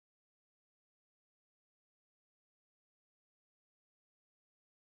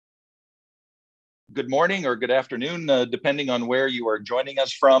Good morning or good afternoon, depending on where you are joining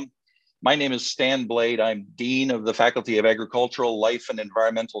us from. My name is Stan Blade. I'm Dean of the Faculty of Agricultural, Life and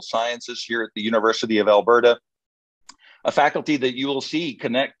Environmental Sciences here at the University of Alberta, a faculty that you will see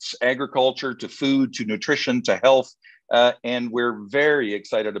connects agriculture to food, to nutrition, to health, and we're very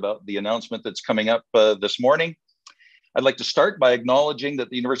excited about the announcement that's coming up this morning. I'd like to start by acknowledging that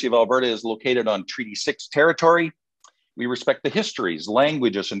the University of Alberta is located on Treaty 6 territory. We respect the histories,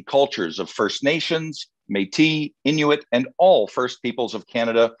 languages, and cultures of First Nations, Métis, Inuit, and all First Peoples of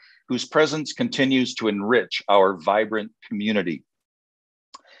Canada, whose presence continues to enrich our vibrant community.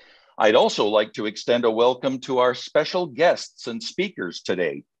 I'd also like to extend a welcome to our special guests and speakers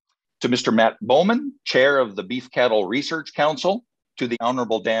today, to Mr. Matt Bowman, Chair of the Beef Cattle Research Council, to the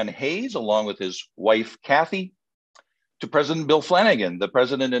Honorable Dan Hays, along with his wife, Kathy, to President Bill Flanagan, the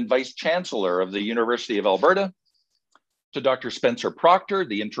President and Vice Chancellor of the University of Alberta, to Dr. Spencer Proctor,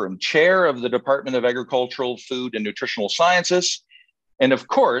 the Interim Chair of the Department of Agricultural, Food and Nutritional Sciences, and of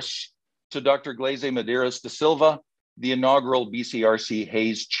course, to Dr. Glaze Medeiros da Silva, the inaugural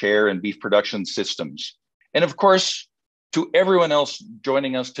BCRC-Hays Chair in Beef Production Systems. And of course, to everyone else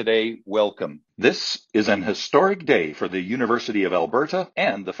joining us today, welcome. This is an historic day for the University of Alberta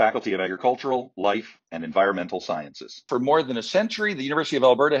and the Faculty of Agricultural, Life and Environmental Sciences. For more than a century, the University of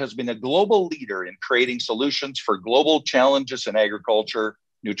Alberta has been a global leader in creating solutions for global challenges in agriculture,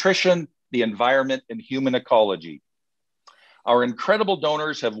 nutrition, the environment, and human ecology. Our incredible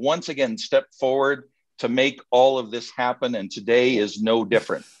donors have once again stepped forward to make all of this happen, and today is no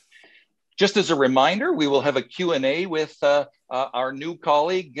different. Just as a reminder, we will have a Q&A with our new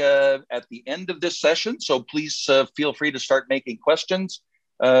colleague at the end of this session. So please feel free to start making questions,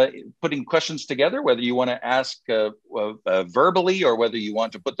 putting questions together, whether you want to ask verbally or whether you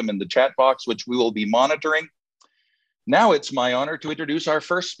want to put them in the chat box, which we will be monitoring. Now it's my honor to introduce our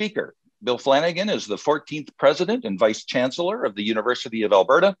first speaker. Bill Flanagan is the 14th President and Vice Chancellor of the University of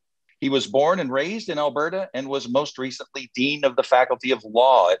Alberta. He was born and raised in Alberta and was most recently Dean of the Faculty of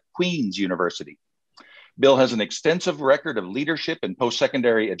Law at Queen's University. Bill has an extensive record of leadership in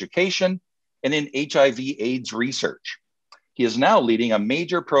post-secondary education and in HIV/AIDS research. He is now leading a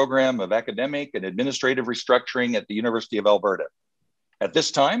major program of academic and administrative restructuring at the University of Alberta. At this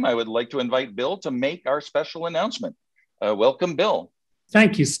time, I would like to invite Bill to make our special announcement. Welcome, Bill.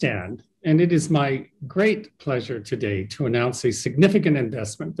 Thank you, Stan. And it is my great pleasure today to announce a significant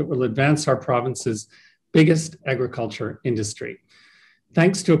investment that will advance our province's biggest agriculture industry.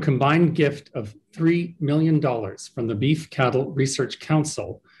 Thanks to a combined gift of $3 million from the Beef Cattle Research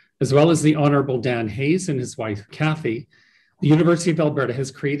Council, as well as the Honorable Dan Hays and his wife, Kathy, the University of Alberta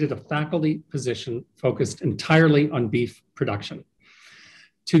has created a faculty position focused entirely on beef production.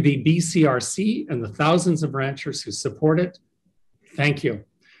 To the BCRC and the thousands of ranchers who support it, thank you.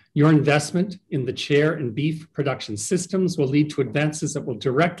 Your investment in the chair in beef production systems will lead to advances that will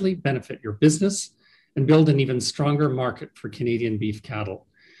directly benefit your business and build an even stronger market for Canadian beef cattle.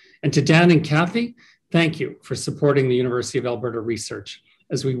 And to Dan and Kathy, thank you for supporting the University of Alberta research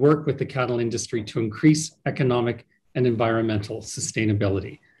as we work with the cattle industry to increase economic and environmental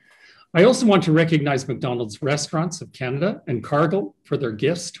sustainability. I also want to recognize McDonald's Restaurants of Canada and Cargill for their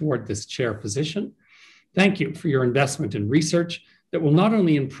gifts toward this chair position. Thank you for your investment in research that will not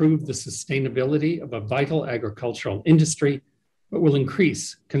only improve the sustainability of a vital agricultural industry, but will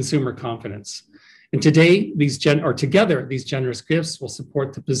increase consumer confidence. And together, these generous gifts will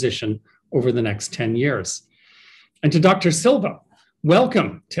support the position over the next 10 years. And to Dr. Silva,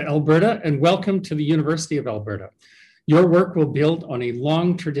 welcome to Alberta and welcome to the University of Alberta. Your work will build on a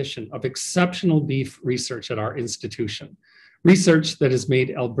long tradition of exceptional beef research at our institution, research that has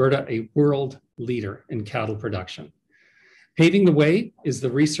made Alberta a world leader in cattle production. Paving the way is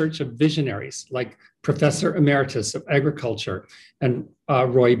the research of visionaries like Professor Emeritus of Agriculture and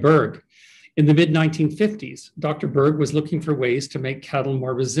Roy Berg. In the mid-1950s, Dr. Berg was looking for ways to make cattle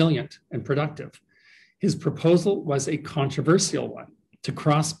more resilient and productive. His proposal was a controversial one, to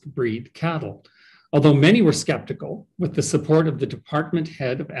crossbreed cattle. Although many were skeptical, with the support of the department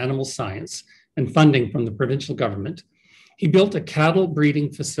head of animal science and funding from the provincial government, he built a cattle breeding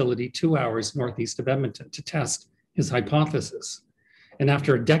facility 2 hours northeast of Edmonton to test his hypothesis. And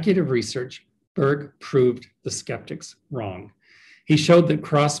after a decade of research, Berg proved the skeptics wrong. He showed that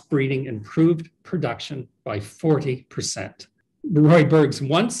crossbreeding improved production by 40%. Roy Berg's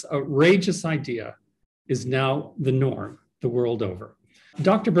once outrageous idea is now the norm the world over.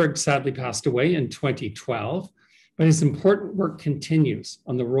 Dr. Berg sadly passed away in 2012, but his important work continues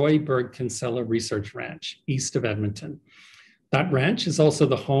on the Roy Berg Kinsella Research Ranch, east of Edmonton. That ranch is also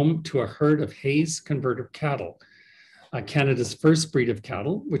the home to a herd of Hays converter cattle. Canada's first breed of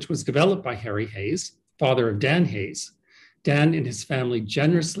cattle, which was developed by Harry Hays, father of Dan Hays. Dan and his family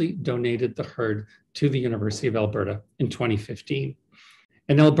generously donated the herd to the University of Alberta in 2015.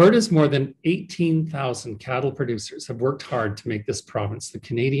 And Alberta's more than 18,000 cattle producers have worked hard to make this province the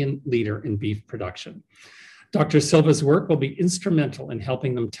Canadian leader in beef production. Dr. Silva's work will be instrumental in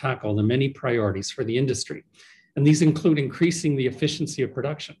helping them tackle the many priorities for the industry. And these include increasing the efficiency of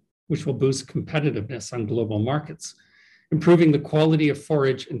production, which will boost competitiveness on global markets, improving the quality of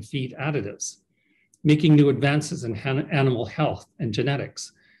forage and feed additives, making new advances in animal health and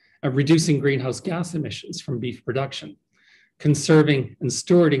genetics, reducing greenhouse gas emissions from beef production, conserving and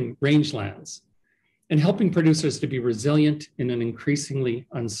stewarding rangelands, and helping producers to be resilient in an increasingly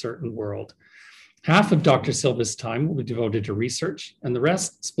uncertain world. Half of Dr. Silva's time will be devoted to research, and the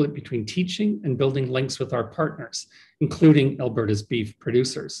rest split between teaching and building links with our partners, including Alberta's beef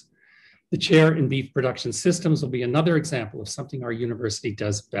producers. The chair in beef production systems will be another example of something our university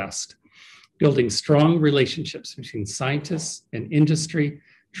does best, building strong relationships between scientists and industry,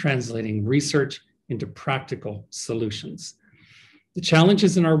 translating research into practical solutions. The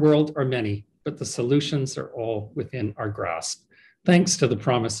challenges in our world are many, but the solutions are all within our grasp, thanks to the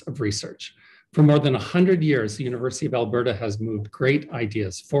promise of research. For more than 100 years, the University of Alberta has moved great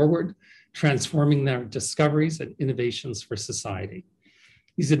ideas forward, transforming their discoveries and innovations for society.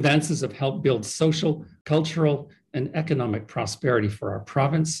 These advances have helped build social, cultural, and economic prosperity for our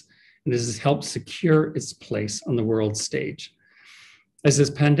province, and it has helped secure its place on the world stage. As this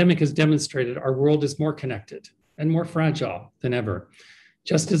pandemic has demonstrated, our world is more connected and more fragile than ever.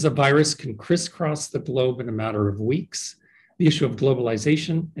 Just as a virus can crisscross the globe in a matter of weeks, the issue of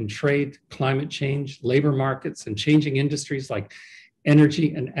globalization and trade, climate change, labor markets, and changing industries like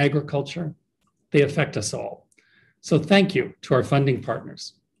energy and agriculture, they affect us all. So thank you to our funding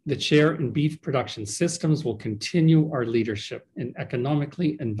partners. The chair in beef production systems will continue our leadership in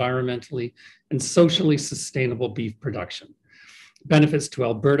economically, environmentally, and socially sustainable beef production. Benefits to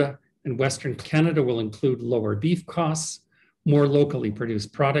Alberta and Western Canada will include lower beef costs, more locally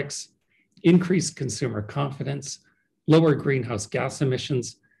produced products, increased consumer confidence, lower greenhouse gas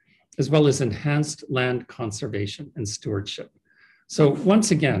emissions, as well as enhanced land conservation and stewardship. So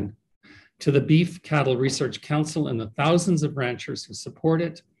once again, to the Beef Cattle Research Council and the thousands of ranchers who support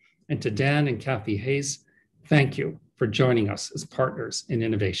it, and to Dan and Kathy Hays, thank you for joining us as partners in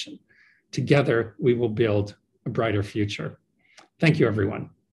innovation. Together, we will build a brighter future. Thank you, everyone.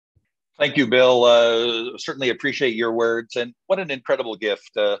 Thank you, Bill. Certainly appreciate your words, and what an incredible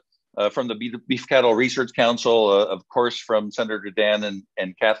gift from the Beef Cattle Research Council, of course, from Senator Dan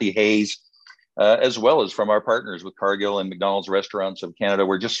and Kathy Hays, as well as from our partners with Cargill and McDonald's Restaurants of Canada.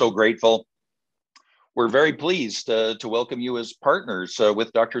 We're just so grateful. We're very pleased to welcome you as partners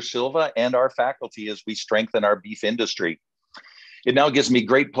with Dr. Silva and our faculty as we strengthen our beef industry. It now gives me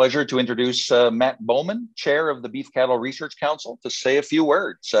great pleasure to introduce Matt Bowman, Chair of the Beef Cattle Research Council, to say a few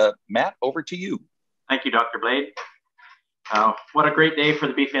words. Matt, over to you. Thank you, Dr. Blade. What a great day for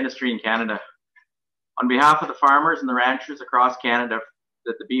the beef industry in Canada. On behalf of the farmers and the ranchers across Canada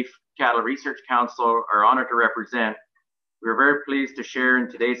that the Beef Cattle Research Council are honored to represent, we are very pleased to share in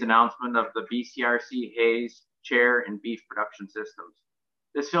today's announcement of the BCRC-Hays Chair in Beef Production Systems.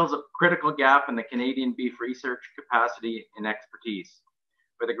 This fills a critical gap in the Canadian beef research capacity and expertise.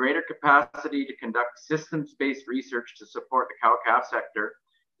 With a greater capacity to conduct systems-based research to support the cow-calf sector,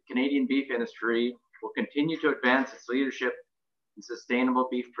 the Canadian beef industry will continue to advance its leadership in sustainable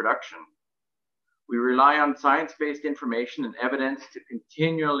beef production. We rely on science-based information and evidence to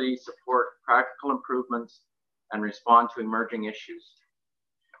continually support practical improvements and respond to emerging issues.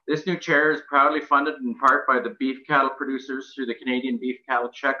 This new chair is proudly funded in part by the beef cattle producers through the Canadian Beef Cattle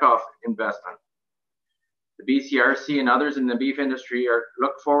Checkoff investment. The BCRC and others in the beef industry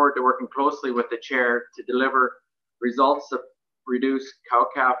look forward to working closely with the chair to deliver results that reduce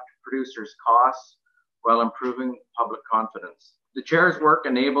cow-calf producers' costs while improving public confidence. The chair's work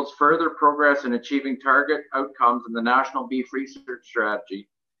enables further progress in achieving target outcomes in the National Beef Research Strategy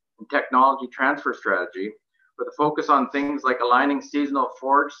and Technology Transfer Strategy, with a focus on things like aligning seasonal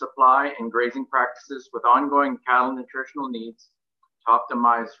forage supply and grazing practices with ongoing cattle nutritional needs to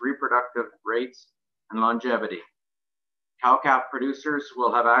optimize reproductive rates and longevity. Cow-calf producers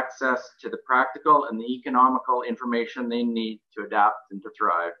will have access to the practical and the economical information they need to adapt and to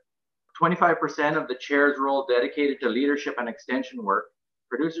thrive. 25% of the chair's role dedicated to leadership and extension work,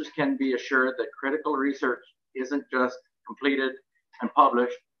 producers can be assured that critical research isn't just completed and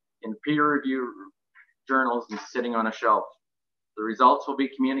published in peer-reviewed journals and sitting on a shelf. The results will be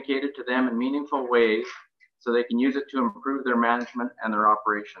communicated to them in meaningful ways so they can use it to improve their management and their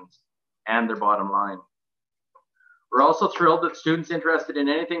operations and their bottom line. We're also thrilled that students interested in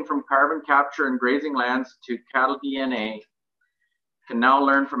anything from carbon capture and grazing lands to cattle DNA can now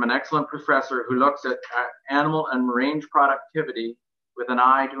learn from an excellent professor who looks at animal and range productivity with an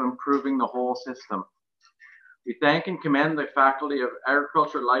eye to improving the whole system. We thank and commend the Faculty of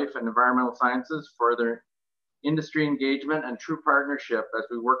Agriculture, Life and Environmental Sciences for their industry engagement and true partnership as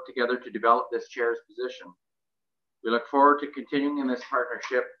we work together to develop this chair's position. We look forward to continuing in this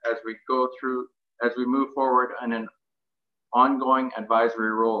partnership as we move forward in an ongoing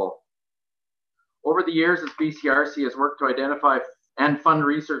advisory role. Over the years, as BCRC has worked to identify and fund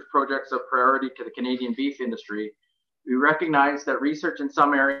research projects of priority to the Canadian beef industry, we recognize that research in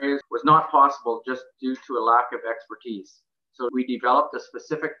some areas was not possible just due to a lack of expertise. So we developed a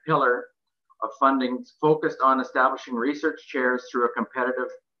specific pillar of funding focused on establishing research chairs through a competitive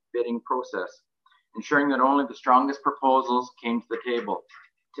bidding process, ensuring that only the strongest proposals came to the table.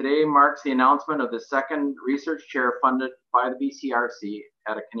 Today marks the announcement of the second research chair funded by the BCRC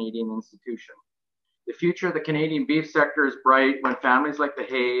at a Canadian institution. The future of the Canadian beef sector is bright when families like the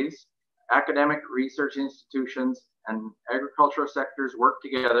Hays, academic research institutions, and agricultural sectors work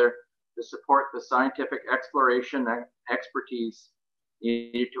together to support the scientific exploration and expertise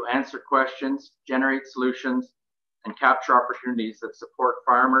needed to answer questions, generate solutions, and capture opportunities that support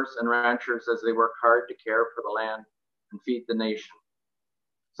farmers and ranchers as they work hard to care for the land and feed the nation.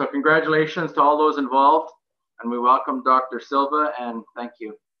 So congratulations to all those involved, and we welcome Dr. Silva, and thank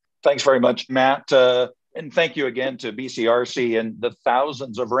you. Thanks very much, Matt. And thank you again to BCRC and the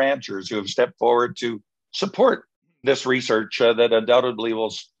thousands of ranchers who have stepped forward to support this research that undoubtedly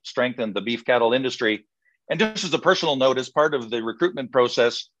will strengthen the beef cattle industry. And just as a personal note, as part of the recruitment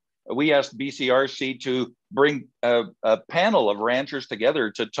process, we asked BCRC to bring a panel of ranchers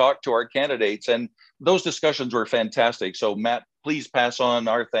together to talk to our candidates. And those discussions were fantastic. So Matt, please pass on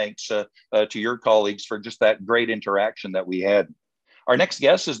our thanks to your colleagues for just that great interaction that we had. Our next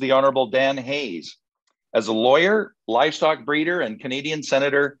guest is the Honorable Dan Hays. As a lawyer, livestock breeder, and Canadian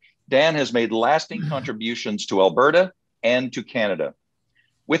senator, Dan has made lasting contributions to Alberta and to Canada.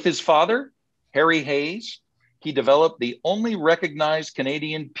 With his father, Harry Hays, he developed the only recognized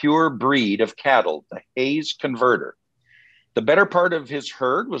Canadian pure breed of cattle, the Hays Converter. The better part of his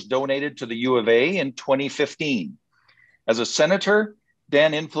herd was donated to the U of A in 2015. As a senator,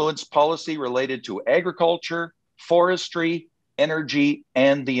 Dan influenced policy related to agriculture, forestry, energy,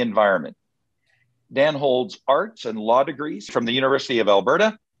 and the environment. Dan holds arts and law degrees from the University of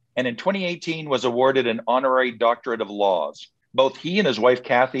Alberta, and in 2018 was awarded an honorary doctorate of laws. Both he and his wife,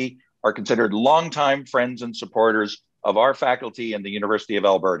 Kathy, are considered longtime friends and supporters of our faculty and the University of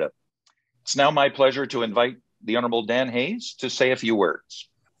Alberta. It's now my pleasure to invite the Honorable Dan Hays to say a few words.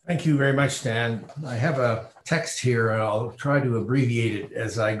 Thank you very much, Dan. I have a text here, and I'll try to abbreviate it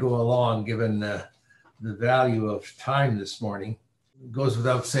as I go along, given the value of time this morning. It goes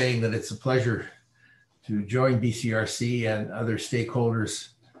without saying that it's a pleasure to join BCRC and other stakeholders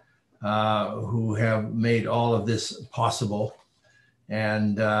who have made all of this possible.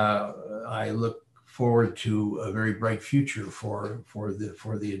 And I look forward to a very bright future for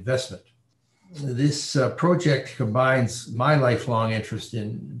the investment. This project combines my lifelong interest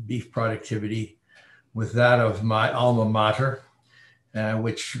in beef productivity with that of my alma mater,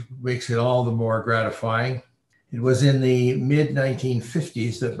 which makes it all the more gratifying. It was in the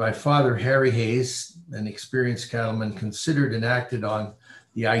mid-1950s that my father, Harry Hays, an experienced cattleman, considered and acted on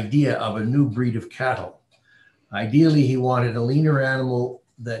the idea of a new breed of cattle. Ideally, he wanted a leaner animal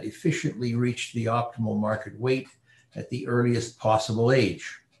that efficiently reached the optimal market weight at the earliest possible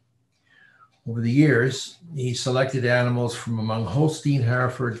age. Over the years, he selected animals from among Holstein,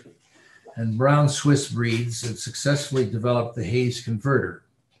 Hereford, and Brown Swiss breeds and successfully developed the Hays Converter.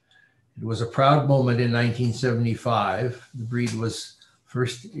 It was a proud moment in 1975. The breed was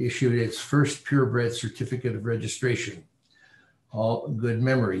first issued its first purebred certificate of registration. All good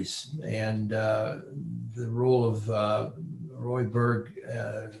memories. And the role of Roy Berg,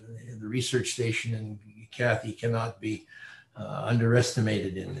 the research station, and Kathy cannot be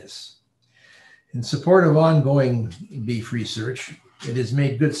underestimated in this. In support of ongoing beef research, it has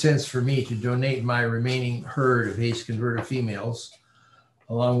made good sense for me to donate my remaining herd of Hays Converter females,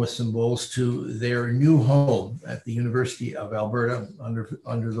 along with some bulls, to their new home at the University of Alberta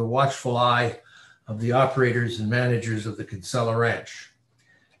under the watchful eye of the operators and managers of the Kinsella Ranch.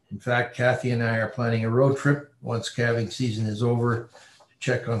 In fact, Kathy and I are planning a road trip once calving season is over to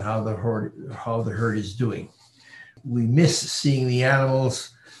check on how the herd is doing. We miss seeing the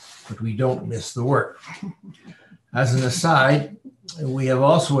animals, but we don't miss the work. As an aside, we have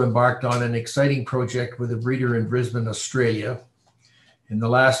also embarked on an exciting project with a breeder in Brisbane, Australia. In the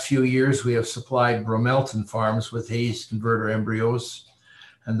last few years, we have supplied bromelton farms with Hays converter embryos,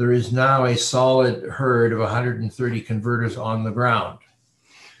 and there is now a solid herd of 130 converters on the ground.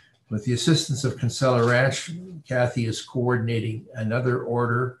 With the assistance of Kinsella Ranch, Kathy is coordinating another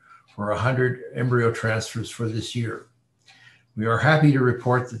order for 100 embryo transfers for this year. We are happy to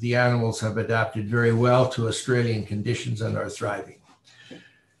report that the animals have adapted very well to Australian conditions and are thriving.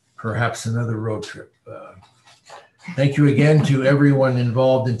 Perhaps another road trip. Thank you again to everyone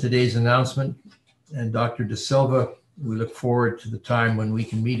involved in today's announcement. And Dr. De Silva, we look forward to the time when we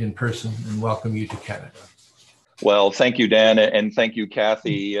can meet in person and welcome you to Canada. Well, thank you, Dan, and thank you,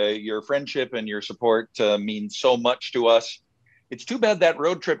 Kathy. Your friendship and your support means so much to us. It's too bad that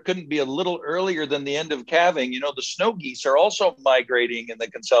road trip couldn't be a little earlier than the end of calving. You know, the snow geese are also migrating in the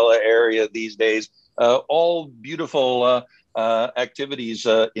Kinsella area these days. All beautiful activities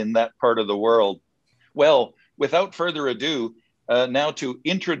in that part of the world. Well, without further ado, now to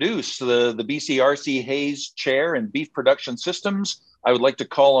introduce the BCRC-Hays Chair in Beef Production Systems, I would like to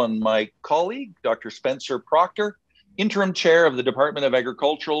call on my colleague, Dr. Spencer Proctor, Interim Chair of the Department of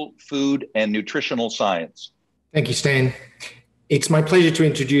Agricultural, Food, and Nutritional Science. Thank you, Stan. It's my pleasure to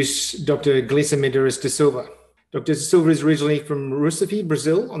introduce Dr. Glissa Medeiros de Silva. Dr. de Silva is originally from Recife,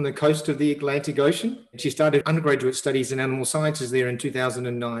 Brazil, on the coast of the Atlantic Ocean. She started undergraduate studies in animal sciences there in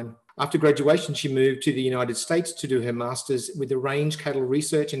 2009. After graduation, she moved to the United States to do her master's with the Range Cattle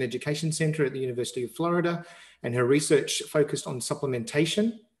Research and Education Center at the University of Florida, and her research focused on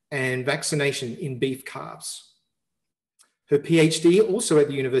supplementation and vaccination in beef calves. Her PhD, also at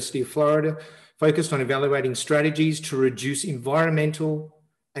the University of Florida, focused on evaluating strategies to reduce environmental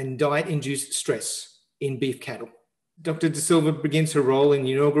and diet-induced stress in beef cattle. Dr. De Silva begins her role in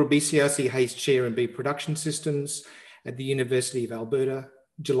the inaugural BCRC-Hays Chair in Beef Production Systems at the University of Alberta,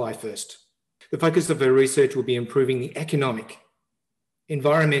 July 1st. The focus of her research will be improving the economic,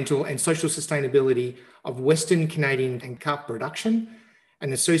 environmental, and social sustainability of Western Canadian and calf production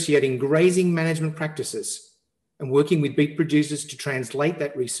and associating grazing management practices and working with beef producers to translate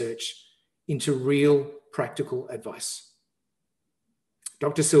that research into real practical advice.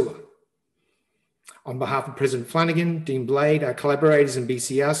 Dr. Silva, on behalf of President Flanagan, Dean Blade, our collaborators in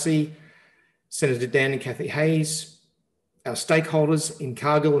BCRC, Senator Dan and Kathy Hays, our stakeholders in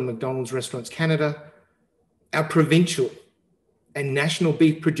Cargill and McDonald's Restaurants Canada, our provincial and national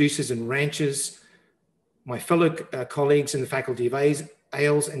beef producers and ranchers, my fellow colleagues in the Faculty of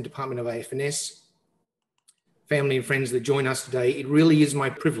ALES and Department of AFNS, family and friends that join us today, it really is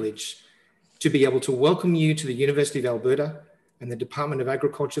my privilege to be able to welcome you to the University of Alberta and the Department of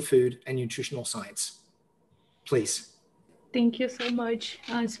Agriculture, Food and Nutritional Science. Please. Thank you so much,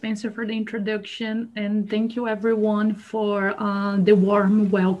 Spencer, for the introduction. And thank you everyone for the warm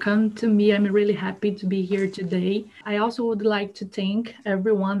welcome to me. I'm really happy to be here today. I also would like to thank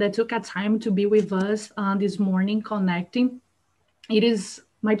everyone that took a time to be with us this morning connecting. It is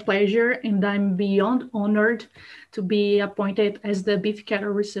my pleasure, and I'm beyond honored to be appointed as the Beef Cattle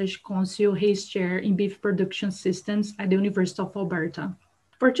Research Council Hays Chair in Beef Production Systems at the University of Alberta.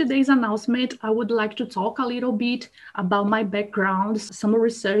 For today's announcement, I would like to talk a little bit about my background, some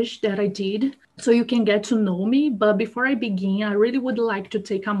research that I did, so you can get to know me. But before I begin, I really would like to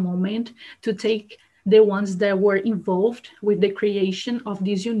take a moment to take the ones that were involved with the creation of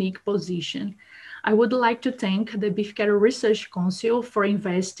this unique position. I would like to thank the Beef Cattle Research Council for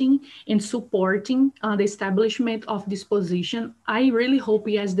investing and supporting the establishment of this position. I really hope,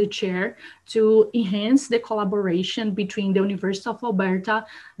 as the chair, to enhance the collaboration between the University of Alberta,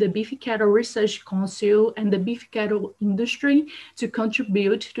 the Beef Cattle Research Council, and the beef cattle industry to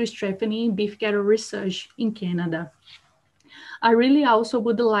contribute to strengthening beef cattle research in Canada. I really also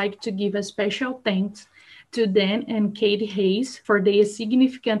would like to give a special thanks to Dan and Katie Hays for their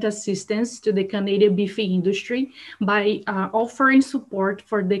significant assistance to the Canadian beef industry by offering support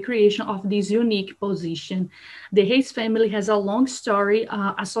for the creation of this unique position. The Hays family has a long story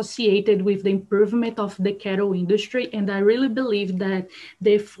associated with the improvement of the cattle industry, and I really believe that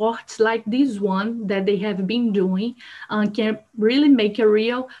the efforts like this one that they have been doing can really make a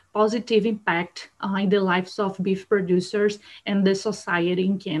real positive impact in the lives of beef producers and the society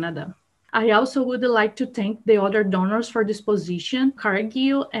in Canada. I also would like to thank the other donors for this position,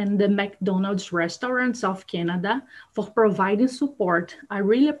 Cargill and the McDonald's Restaurants of Canada, for providing support. I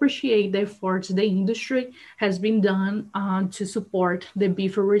really appreciate the efforts the industry has been done to support the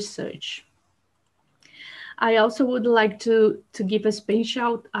beef research. I also would like to give a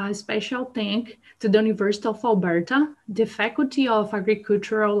special thank to the University of Alberta, the Faculty of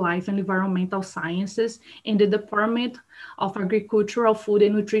Agricultural, Life and Environmental Sciences, and the Department of Agricultural, Food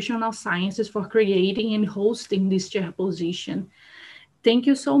and Nutritional Sciences for creating and hosting this chair position. Thank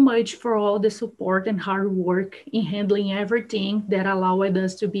you so much for all the support and hard work in handling everything that allowed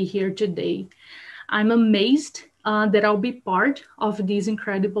us to be here today. I'm amazed that I'll be part of this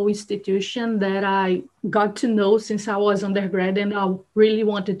incredible institution that I got to know since I was undergrad, and I really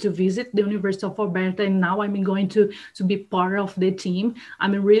wanted to visit the University of Alberta, and now I'm going to be part of the team.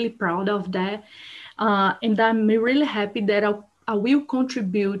 I'm really proud of that. And I'm really happy that I will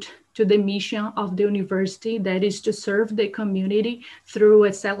contribute to the mission of the university, that is to serve the community through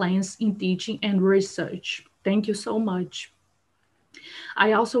excellence in teaching and research. Thank you so much.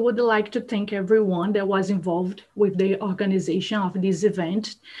 I also would like to thank everyone that was involved with the organization of this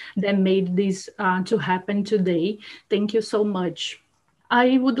event that made this to happen today. Thank you so much.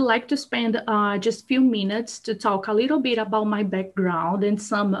 I would like to spend just a few minutes to talk a little bit about my background and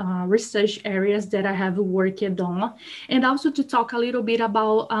some research areas that I have worked on, and also to talk a little bit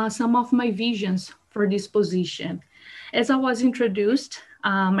about some of my visions for this position. As I was introduced,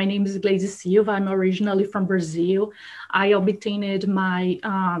 my name is Gleisi Silva. I'm originally from Brazil. I obtained my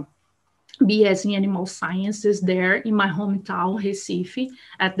BS in Animal Sciences there in my hometown, Recife,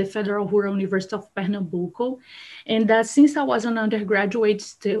 at the Federal Rural University of Pernambuco. And since I was an undergraduate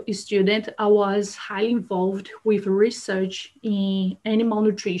student, I was highly involved with research in animal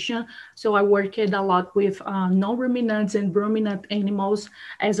nutrition. So I worked a lot with non-ruminants and ruminant animals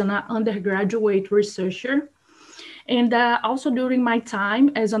as an undergraduate researcher. And also during my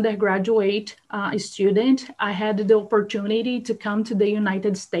time as undergraduate student, I had the opportunity to come to the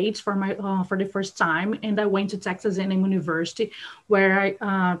United States for the first time, and I went to Texas A&M University, where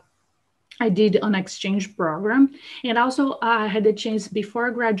I did an exchange program. And also I had the chance before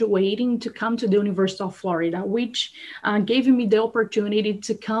graduating to come to the University of Florida, which gave me the opportunity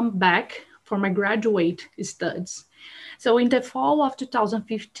to come back for my graduate studies. So in the fall of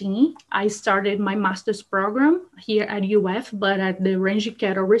 2015, I started my master's program here at UF, but at the Range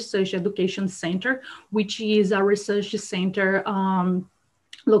Cattle Research Education Center, which is a research center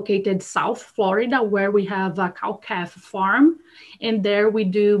located South Florida, where we have a cow-calf farm. And there we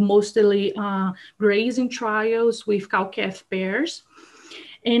do mostly grazing trials with cow-calf pairs.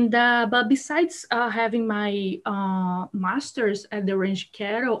 And but besides having my master's at the Range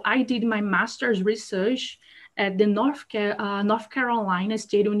Cattle, I did my master's research at the North Carolina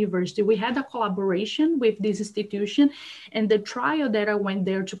State University. We had a collaboration with this institution, and the trial that I went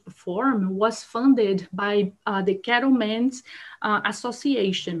there to perform was funded by the Cattlemen's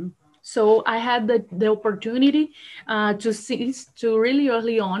Association. So I had the opportunity to really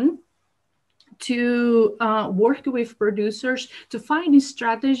early on to work with producers to find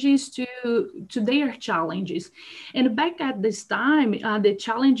strategies to their challenges. And back at this time, the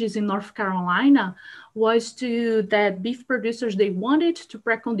challenges in North Carolina was that beef producers, they wanted to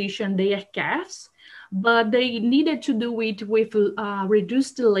precondition their calves, but they needed to do it with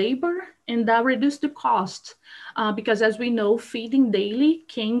reduced labor and reduce the cost. Because as we know, feeding daily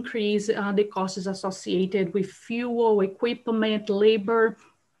can increase the costs associated with fuel, equipment, labor.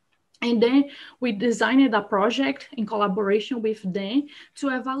 And then we designed a project in collaboration with them to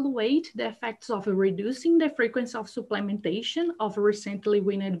evaluate the effects of reducing the frequency of supplementation of recently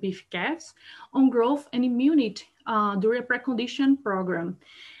weaned beef calves on growth and immunity during a precondition program.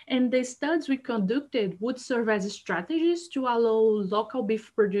 And the studies we conducted would serve as strategies to allow local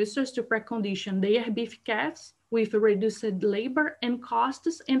beef producers to precondition their beef calves with reduced labor and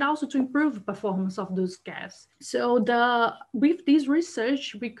costs, and also to improve performance of those calves. So with this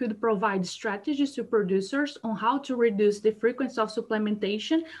research, we could provide strategies to producers on how to reduce the frequency of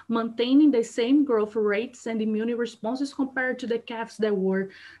supplementation, maintaining the same growth rates and immune responses compared to the calves that were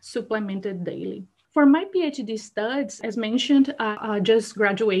supplemented daily. For my PhD studies, as mentioned, I just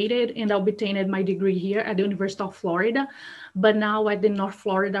graduated and I obtained my degree here at the University of Florida, but now at the North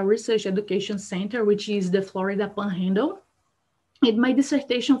Florida Research Education Center, which is the Florida Panhandle. And my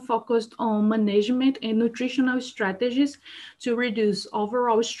dissertation focused on management and nutritional strategies to reduce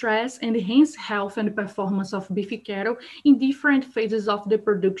overall stress and enhance health and performance of beef cattle in different phases of the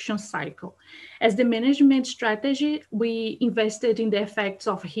production cycle. As the management strategy, we invested in the effects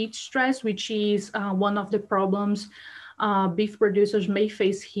of heat stress, which is one of the problems beef producers may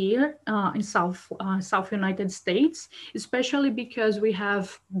face here in South United States, especially because we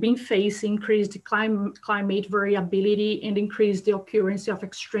have been facing increased climate variability and increased the occurrence of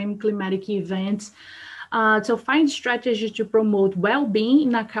extreme climatic events. So find strategies to promote well-being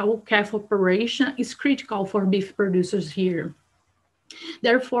in a cow-calf operation is critical for beef producers here.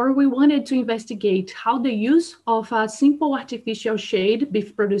 Therefore, we wanted to investigate how the use of a simple artificial shade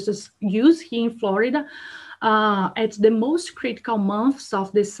beef producers use here in Florida at the most critical months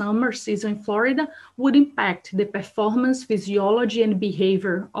of the summer season in Florida would impact the performance, physiology, and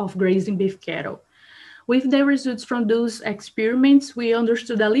behavior of grazing beef cattle. With the results from those experiments, we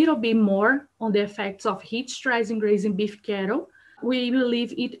understood a little bit more on the effects of heat stress in grazing beef cattle. We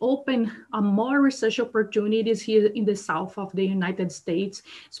believe it opened more research opportunities here in the south of the United States,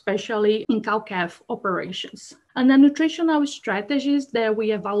 especially in cow-calf operations. And the nutritional strategies that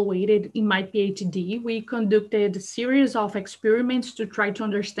we evaluated in my PhD, we conducted a series of experiments to try to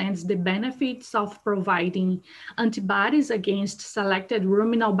understand the benefits of providing antibodies against selected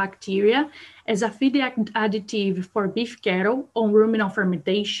ruminal bacteria as a feed additive for beef cattle on ruminal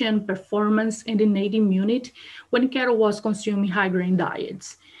fermentation, performance, and innate immunity when cattle was consuming high-grain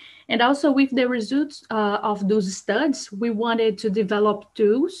diets. And also with the results of those studies, we wanted to develop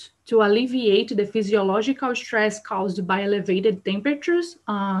tools to alleviate the physiological stress caused by elevated temperatures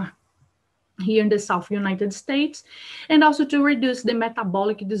here in the South United States, and also to reduce the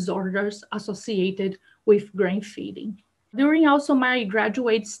metabolic disorders associated with grain feeding. During also my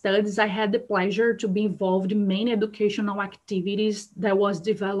graduate studies, I had the pleasure to be involved in many educational activities that was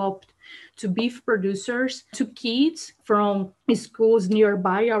developed to beef producers, to kids from schools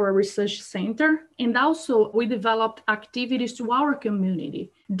nearby our research center, and also we developed activities to our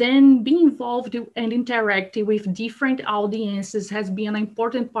community. Then being involved and interacting with different audiences has been an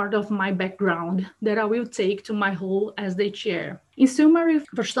important part of my background that I will take to my role as the chair. In summary,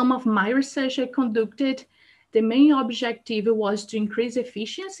 for some of my research I conducted, the main objective was to increase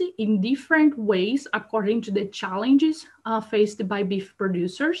efficiency in different ways according to the challenges faced by beef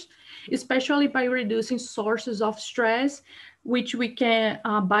producers, especially by reducing sources of stress, which we can,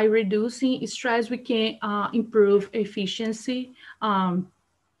 by reducing stress, we can improve efficiency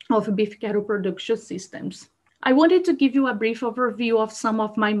of beef cattle production systems. I wanted to give you a brief overview of some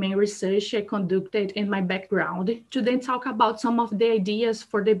of my main research I conducted in my background, to then talk about some of the ideas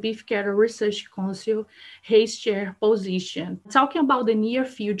for the Beef Cattle Research Council Hays Chair position. Talking about the near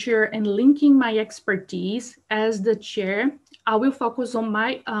future and linking my expertise as the chair, I will focus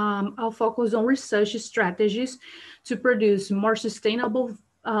on research strategies to produce more sustainable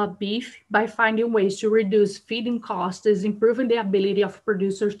beef by finding ways to reduce feeding costs, improving the ability of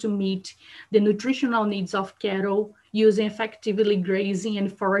producers to meet the nutritional needs of cattle, using effectively grazing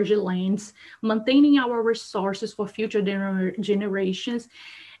and forage lands, maintaining our resources for future generations,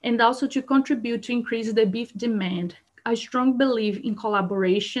 and also to contribute to increase the beef demand. I strongly believe in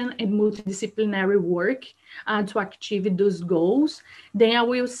collaboration and multidisciplinary work to achieve those goals. Then I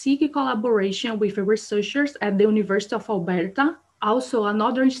will seek a collaboration with researchers at the University of Alberta, also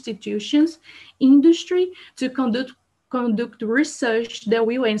another institutions, industry, to conduct research that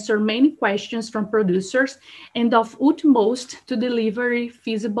will answer many questions from producers, and of utmost to deliver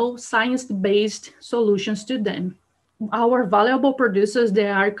feasible science-based solutions to them. Our valuable producers that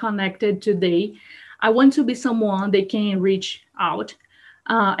are connected today, I want to be someone they can reach out,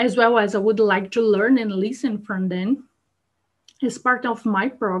 as well as I would like to learn and listen from them. As part of my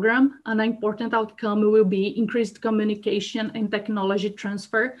program, an important outcome will be increased communication and technology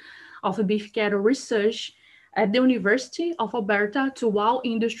transfer of beef cattle research at the University of Alberta to all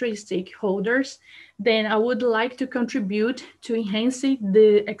industry stakeholders. Then I would like to contribute to enhancing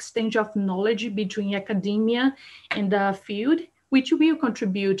the exchange of knowledge between academia and the field, which will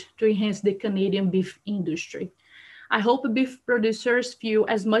contribute to enhance the Canadian beef industry. I hope beef producers feel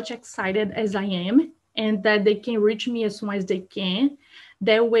as much excited as I am, and that they can reach me as soon as they can.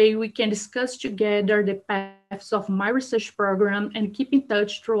 That way we can discuss together the paths of my research program and keep in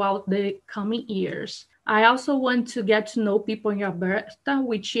touch throughout the coming years. I also want to get to know people in Alberta,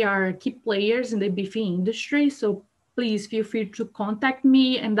 which are key players in the beef industry. So please feel free to contact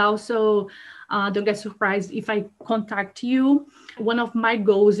me, and also don't get surprised if I contact you. One of my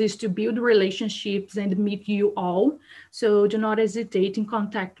goals is to build relationships and meet you all. So do not hesitate in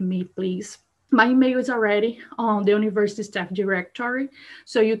contact me, please. My email is already on the university staff directory,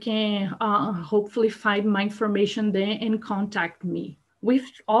 so you can hopefully find my information there and contact me. With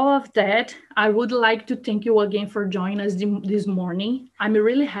all of that, I would like to thank you again for joining us this morning. I'm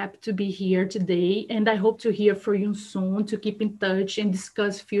really happy to be here today, and I hope to hear from you soon to keep in touch and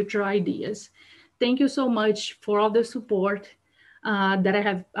discuss future ideas. Thank you so much for all the support that I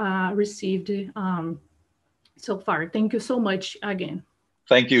have received so far. Thank you so much again.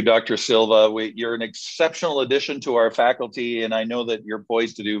 Thank you, Dr. Silva. You're an exceptional addition to our faculty, and I know that you're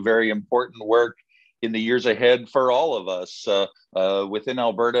poised to do very important work in the years ahead for all of us within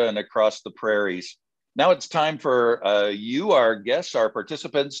Alberta and across the prairies. Now it's time for you, our guests, our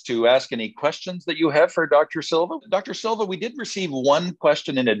participants, to ask any questions that you have for Dr. Silva. Dr. Silva, we did receive one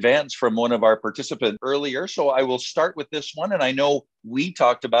question in advance from one of our participants earlier, so I will start with this one. And I know we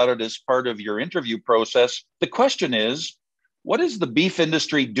talked about it as part of your interview process. The question is, what is the beef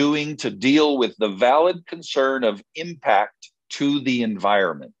industry doing to deal with the valid concern of impact to the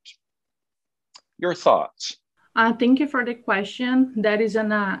environment? Your thoughts? Thank you for the question. That is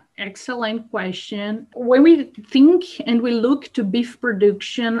an excellent question. When we think and we look to beef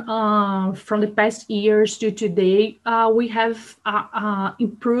production from the past years to today, we have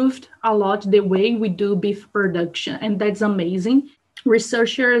improved a lot the way we do beef production, and that's amazing.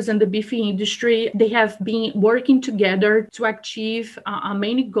 Researchers and the beef industry, they have been working together to achieve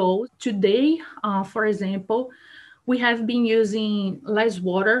many goals. Today, for example, we have been using less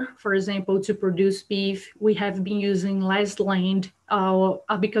water, for example, to produce beef. We have been using less land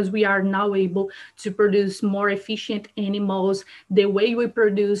because we are now able to produce more efficient animals. The way we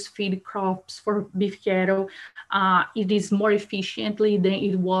produce feed crops for beef cattle, it is more efficiently than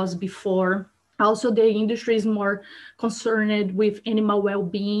it was before. Also, the industry is more concerned with animal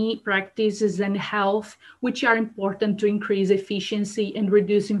well-being practices and health, which are important to increase efficiency and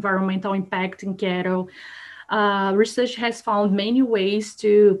reduce environmental impact in cattle. Research has found many ways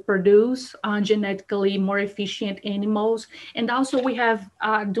to produce genetically more efficient animals. And also we have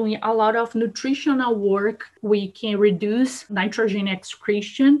doing a lot of nutritional work. We can reduce nitrogen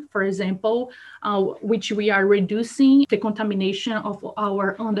excretion, for example, which we are reducing the contamination of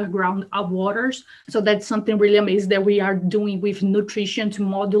our underground waters. So that's something really amazing that we are doing with nutrition to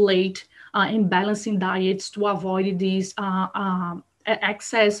modulate and balancing diets to avoid these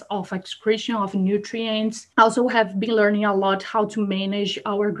excess of excretion of nutrients. Also have been learning a lot how to manage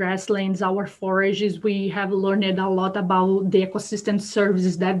our grasslands, our forages. We have learned a lot about the ecosystem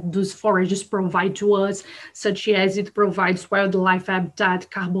services that those forages provide to us, such as it provides wildlife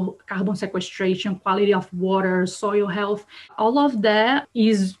habitat, carbon sequestration, quality of water, soil health. All of that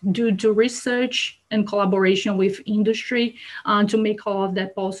is due to research and collaboration with industry to make all of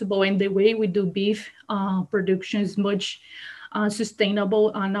that possible. And the way we do beef production is much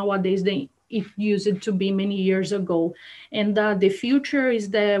sustainable nowadays than it used to be many years ago. And the future is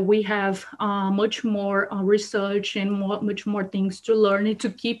that we have much more research and much more things to learn to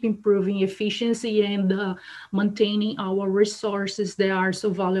keep improving efficiency and maintaining our resources that are so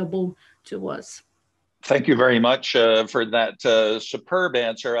valuable to us. Thank you very much for that superb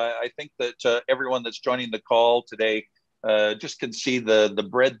answer. I think that everyone that's joining the call today just can see the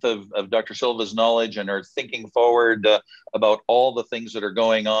breadth of Dr. Silva's knowledge and are thinking forward about all the things that are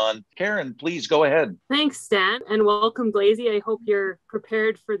going on. Karen, please go ahead. Thanks, Stan, and welcome, Glazy. I hope you're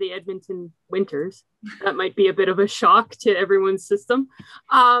prepared for the Edmonton winters. That might be a bit of a shock to everyone's system.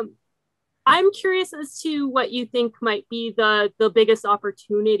 I'm curious as to what you think might be the biggest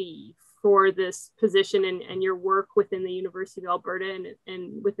opportunity for this position and your work within the University of Alberta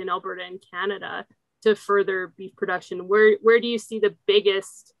and within Alberta and Canada to further beef production. Where do you see the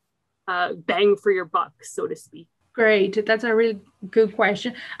biggest bang for your buck, so to speak? Great. That's a really good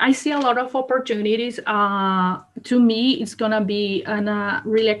question. I see a lot of opportunities. To me, it's going to be a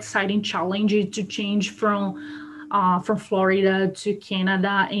really exciting challenge to change from Florida to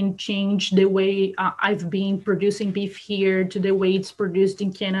Canada and change the way I've been producing beef here to the way it's produced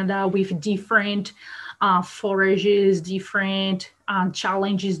in Canada with different forages, different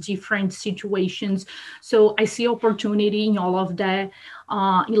challenges, different situations. So I see opportunity in all of that,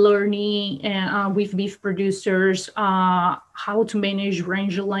 in learning with beef producers, how to manage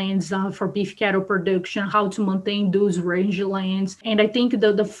rangelands for beef cattle production, how to maintain those rangelands. And I think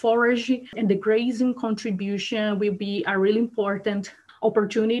that the forage and the grazing contribution will be a really important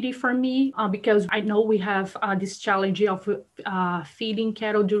opportunity for me because I know we have this challenge of feeding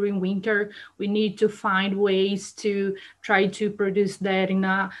cattle during winter. We need to find ways to try to produce that in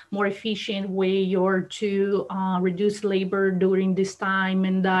a more efficient way or to reduce labor during this time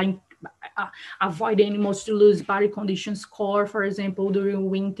and avoid animals to lose body condition score, for example,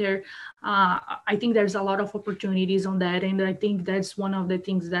 during winter. I think there's a lot of opportunities on that, and I think that's one of the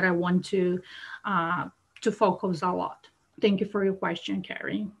things that I want to focus a lot. Thank you for your question,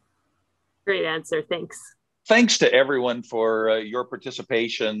 Carrie. Great answer. Thanks. Thanks to everyone for your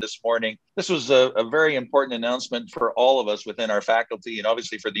participation this morning. This was a very important announcement for all of us within our faculty and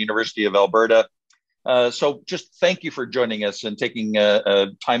obviously for the University of Alberta. So just thank you for joining us and taking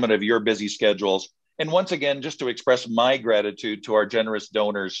time out of your busy schedules. And once again, just to express my gratitude to our generous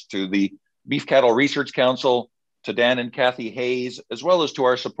donors, to the Beef Cattle Research Council, to Dan and Kathy Hays, as well as to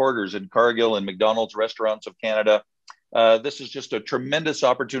our supporters in Cargill and McDonald's Restaurants of Canada. This is just a tremendous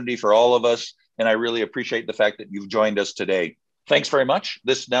opportunity for all of us, and I really appreciate the fact that you've joined us today. Thanks very much.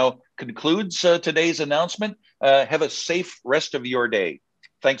 This now concludes today's announcement. Have a safe rest of your day.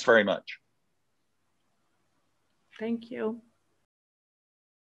 Thanks very much. Thank you.